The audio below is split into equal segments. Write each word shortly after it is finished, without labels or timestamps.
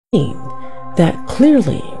that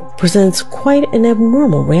clearly presents quite an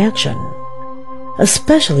abnormal reaction,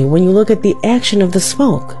 especially when you look at the action of the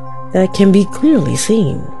smoke that can be clearly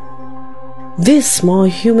seen. This small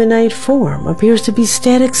humanoid form appears to be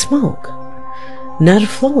static smoke, not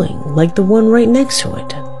flowing like the one right next to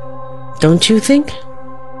it. Don't you think?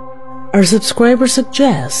 Our subscriber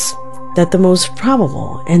suggests that the most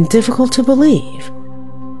probable and difficult to believe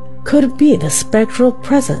could be the spectral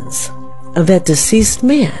presence of that deceased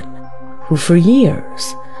man who for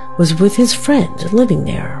years was with his friend living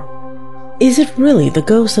there. Is it really the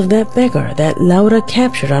ghost of that beggar that Laura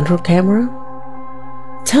captured on her camera?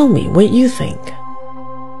 Tell me what you think.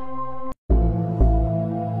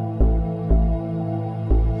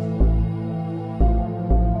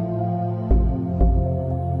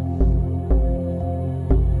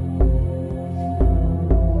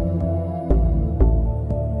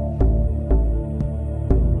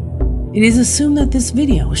 It is assumed that this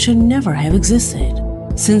video should never have existed,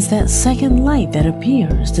 since that second light that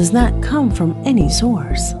appears does not come from any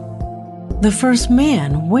source. The first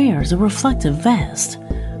man wears a reflective vest,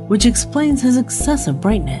 which explains his excessive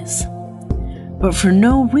brightness. But for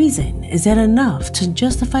no reason is that enough to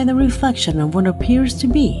justify the reflection of what appears to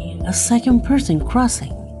be a second person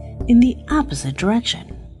crossing in the opposite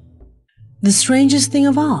direction. The strangest thing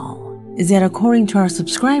of all is that according to our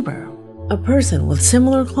subscriber, a person with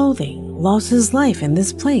similar clothing lost his life in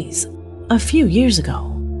this place a few years ago.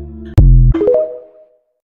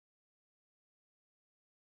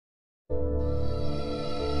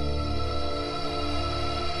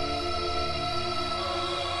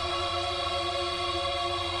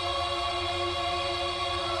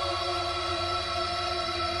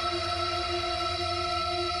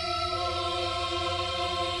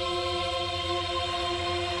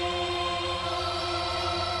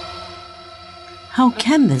 How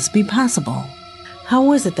can this be possible?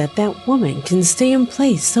 How is it that that woman can stay in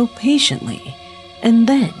place so patiently and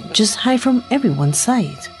then just hide from everyone's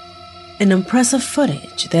sight? An impressive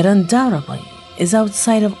footage that undoubtedly is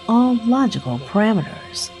outside of all logical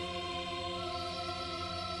parameters.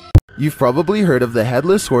 You've probably heard of the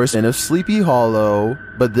Headless Horseman of Sleepy Hollow,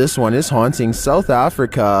 but this one is haunting South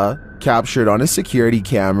Africa. Captured on a security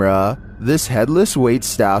camera, this headless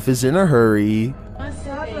waitstaff is in a hurry.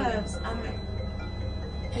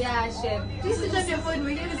 Yeah, chef. Please switch off your phone.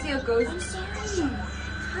 We're gonna see a ghost. I'm sorry.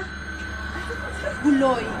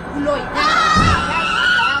 Guloy.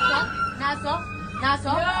 Naso.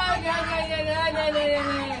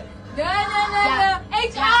 No.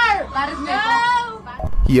 HR. No.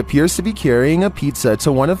 He appears to be carrying a pizza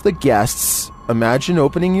to one of the guests. Imagine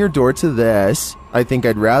opening your door to this. I think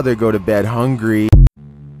I'd rather go to bed hungry.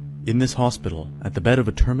 In this hospital, at the bed of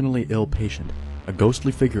a terminally ill patient, a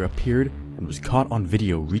ghostly figure appeared and was caught on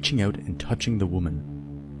video reaching out and touching the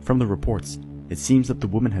woman. From the reports, it seems that the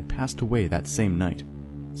woman had passed away that same night.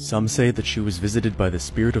 Some say that she was visited by the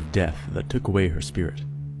spirit of death that took away her spirit.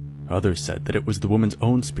 Others said that it was the woman's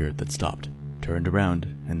own spirit that stopped, turned around,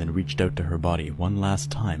 and then reached out to her body one last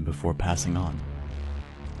time before passing on.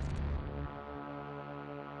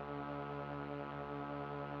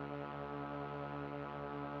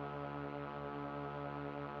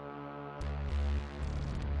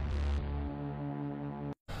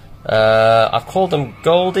 I've called them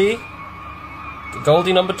Goldie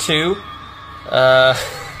number 2, a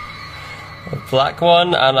black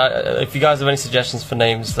one, and if you guys have any suggestions for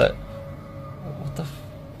names that... What the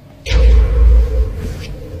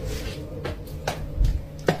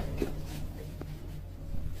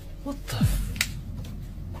What the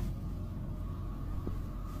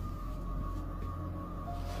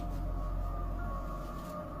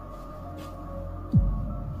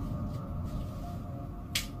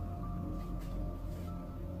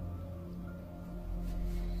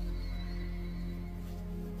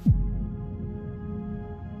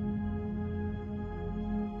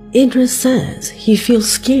Idris says he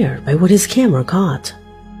feels scared by what his camera caught.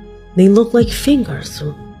 They look like fingers,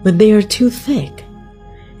 but they are too thick.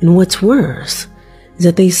 And what's worse is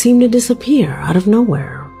that they seem to disappear out of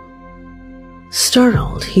nowhere.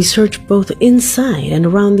 Startled, he searched both inside and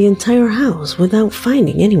around the entire house without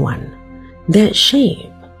finding anyone. That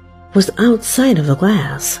shape was outside of the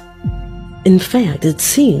glass. In fact, it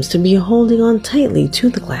seems to be holding on tightly to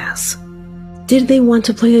the glass. Did they want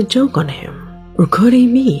to play a joke on him? Or could he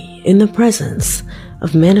be in the presence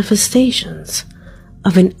of manifestations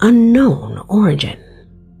of an unknown origin?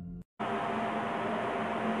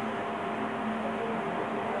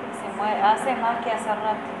 Hace más que hace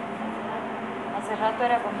rato. Hace rato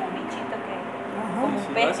era como un bichito como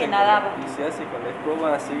un pez que nadaba. Y se hace con la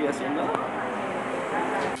escoba, sigue haciendo.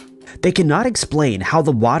 They cannot explain how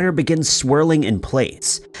the water begins swirling in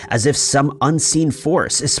place, as if some unseen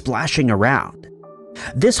force is splashing around.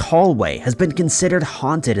 This hallway has been considered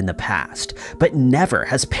haunted in the past, but never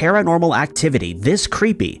has paranormal activity this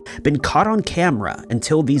creepy been caught on camera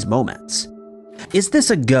until these moments. Is this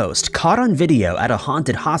a ghost caught on video at a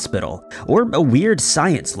haunted hospital, or a weird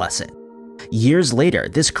science lesson? Years later,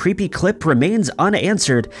 this creepy clip remains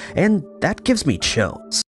unanswered, and that gives me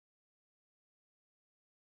chills.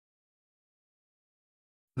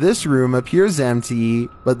 This room appears empty,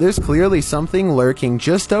 but there's clearly something lurking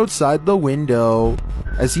just outside the window.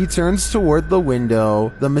 As he turns toward the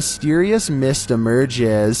window, the mysterious mist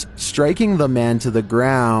emerges, striking the man to the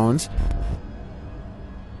ground.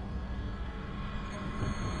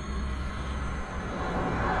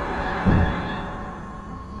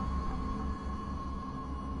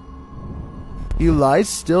 He lies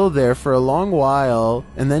still there for a long while,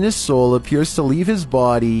 and then his soul appears to leave his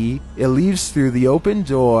body. It leaves through the open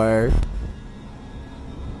door.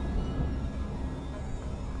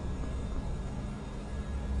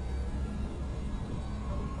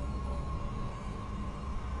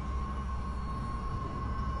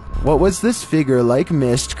 What was this figure like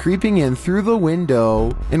mist creeping in through the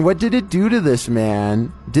window? And what did it do to this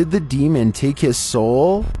man? Did the demon take his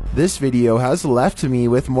soul? This video has left me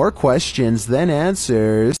with more questions than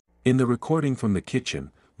answers. In the recording from the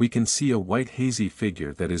kitchen, we can see a white hazy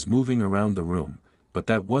figure that is moving around the room, but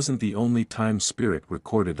that wasn't the only time spirit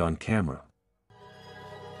recorded on camera.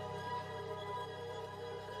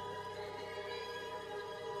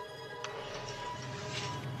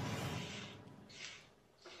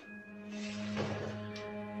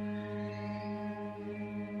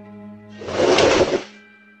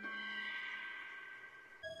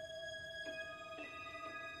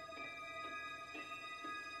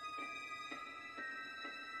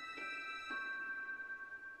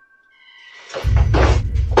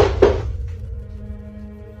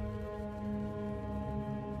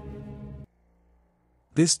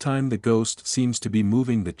 This time the ghost seems to be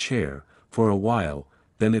moving the chair, for a while,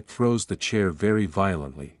 then it throws the chair very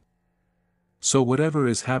violently. So whatever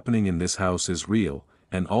is happening in this house is real,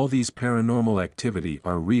 and all these paranormal activity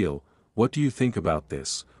are real. What do you think about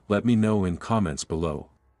this? Let me know in comments below.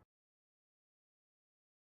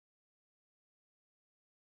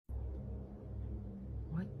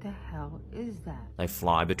 What the hell is that? They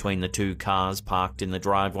fly between the two cars parked in the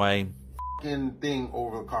driveway. Thing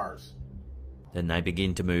over the cars. Then they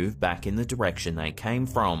begin to move back in the direction they came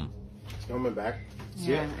from. It's coming back.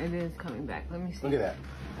 See Yeah, it is coming back. Let me see. Look at that.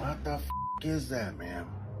 What the is that, man?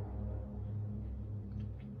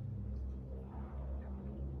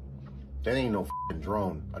 That ain't no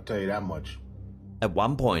drone, I'll tell you that much. At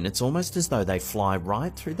one point, it's almost as though they fly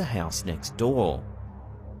right through the house next door.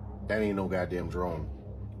 That ain't no goddamn drone.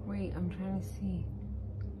 Wait, I'm trying to see.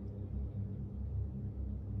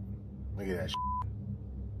 Look at that shit.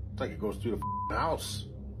 It's like it goes through the house.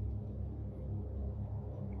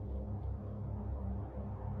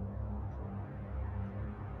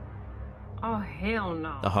 Oh, hell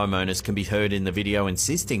no. The homeowners can be heard in the video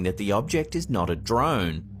insisting that the object is not a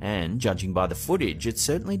drone, and judging by the footage, it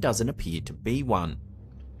certainly doesn't appear to be one.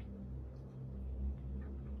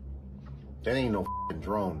 That ain't no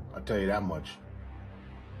drone, I'll tell you that much.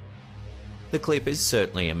 The clip is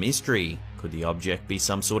certainly a mystery. Could the object be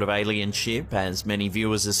some sort of alien ship, as many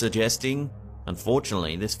viewers are suggesting?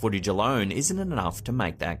 Unfortunately, this footage alone isn't enough to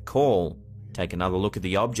make that call. Take another look at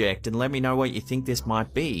the object and let me know what you think this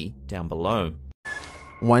might be down below.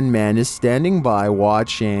 One man is standing by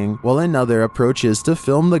watching, while another approaches to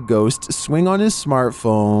film the ghost swing on his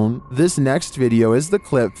smartphone. This next video is the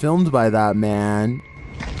clip filmed by that man.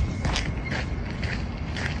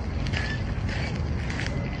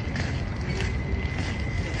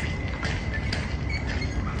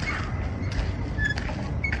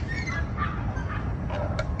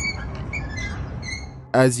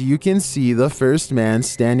 As you can see, the first man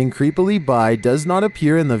standing creepily by does not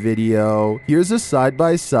appear in the video. Here's a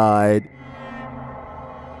side-by-side.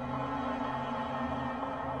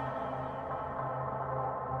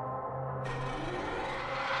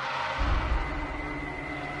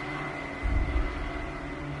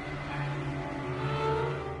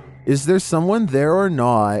 Is there someone there or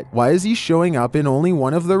not? Why is he showing up in only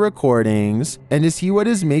one of the recordings? And is he what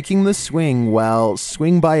is making the swing, well,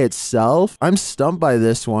 swing by itself? I'm stumped by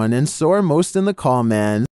this one, and so are most in the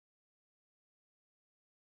comments.